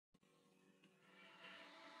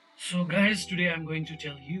So guys, today I'm going to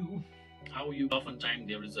tell you how you oftentimes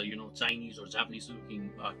there is a Chinese or Japanese looking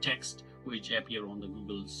text which appear on the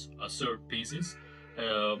Google's search pages.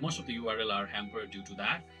 Most of the URL are hampered due to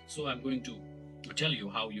that. So I'm going to tell you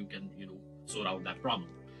how you can sort out that problem.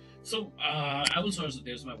 So I will search.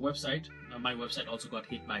 There's my website. My website also got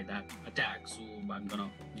hit by that attack. So I'm gonna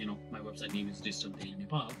my website name is Digital Daily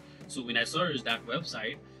Nepal. So when I search that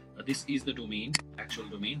website, this is the domain, actual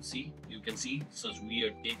domain. See, you can see such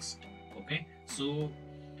weird text. Okay, so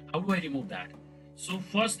how do I remove that? So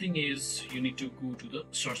first thing is you need to go to the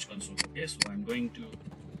search console. Okay, so I'm going to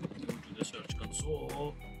go to the search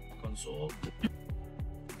console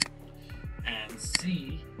and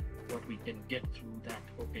see what we can get through that.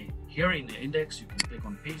 Okay, here in the index you can click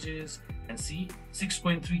on pages and see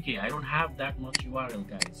 6.3k. I don't have that much URL,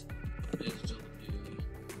 guys.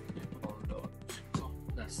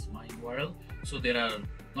 That's my URL. So there are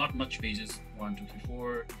not much pages, 1 2 3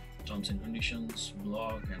 4, terms and conditions,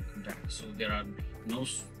 blog, and contact. So there are no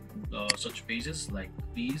such pages like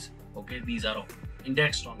these. Okay, these are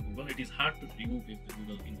indexed on Google. It is hard to remove if the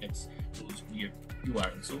Google index those weird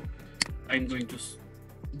URLs. So I'm going to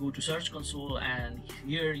go to search console, and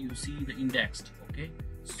here you see the indexed. Okay,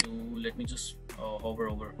 so let me just hover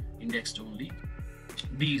over indexed only.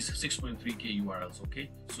 These 6.3k URLs. Okay,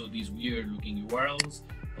 so these weird looking URLs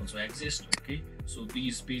also exist. Okay, so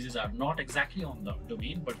these pages are not exactly on the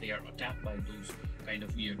domain, but they are attacked by those kind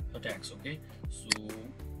of weird attacks. Okay, so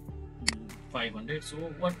 500. So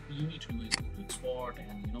what you need to do is go to export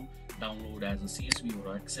and download as a CSV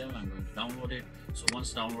or Excel. I'm going to download it. So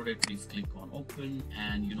once downloaded, please click on open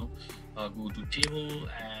and go to table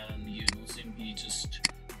and simply just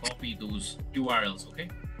copy those URLs. Okay,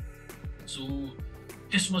 so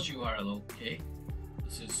this much URL. Okay,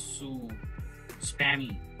 this is so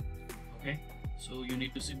spammy. Okay, so you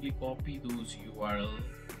need to simply copy those URL,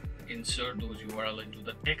 insert those URL into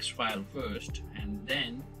the text file first, and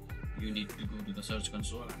then you need to go to the search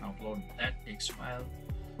console and upload that text file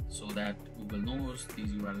so that Google knows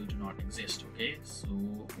these URL do not exist. Okay, so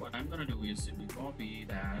what I'm gonna do is simply copy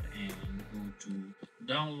that and go to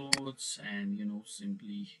downloads and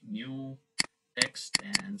simply new text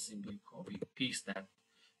and simply copy paste that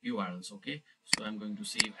URLs. Okay, so I'm going to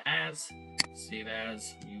save as.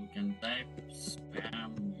 You can type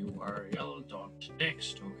spam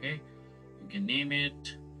url.text. Okay, you can name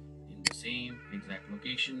it in the same exact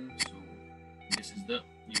location. So this is the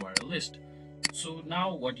URL list. So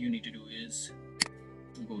now what you need to do is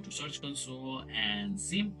go to search console and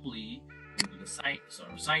simply go to the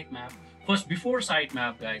sitemap. First, before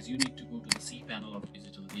sitemap, guys, you need to go to the cPanel of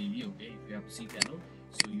Digital Daily. Okay, if you have the cPanel,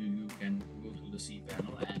 so you can go through the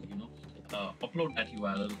cPanel and upload that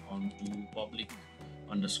URL onto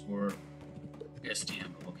public_HTML.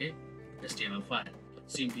 Okay, HTML file.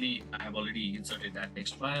 Simply, I have already inserted that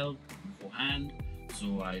text file beforehand,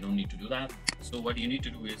 so I don't need to do that. So what you need to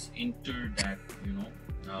do is enter that,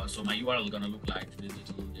 so my URL gonna look like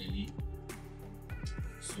Digital Daily.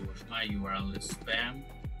 So if my URL is spam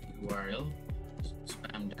URL,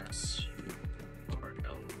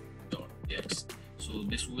 spam-url.txt. So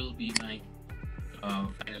this will be my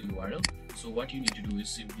final URL. So what you need to do is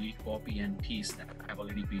simply copy and paste that. I have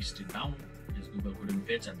already pasted down, because Google couldn't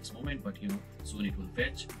fetch at this moment, but soon it will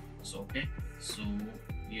fetch. So okay, so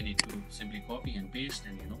you need to simply copy and paste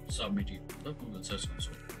and submit it to the Google Search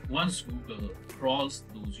Console. Once Google crawls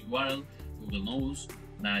those URL, Google knows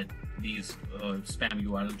that these spam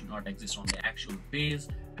URL do not exist on the actual page,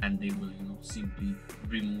 and they will simply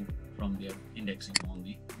remove from their indexing on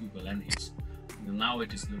the Google, and it's now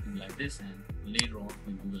it is looking like this, and later on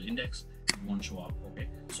when Google index it won't show up. Okay,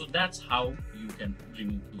 so that's how you can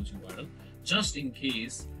remove those URL. Just in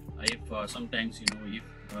case if sometimes if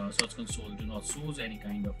search console do not shows any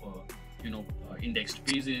kind of indexed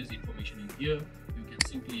pages information in here, you can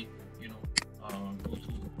simply go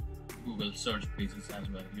through Google search pages as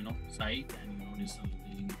well, site and Digital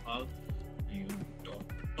Daily Nepal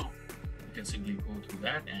 .com. You can simply go through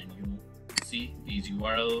that and see these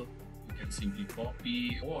URL. You can simply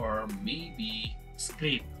copy or maybe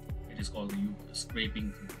scrape. It is called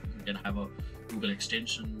scraping. You can have a Google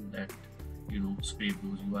extension that scrape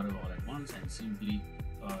those URL all at once and simply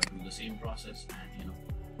do the same process and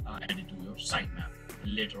add it to your sitemap.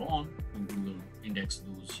 And later on, when Google index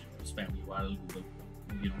those spam URL, Google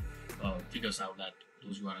figures out that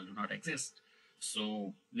those URL do not exist.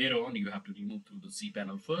 So later on, you have to remove through the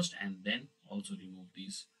cPanel first, and then also remove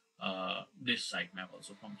these this sitemap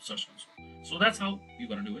also from search console. So that's how you're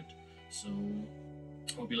gonna do it. So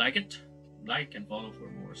hope you like it. Like and follow for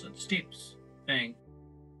more such tips. Thanks.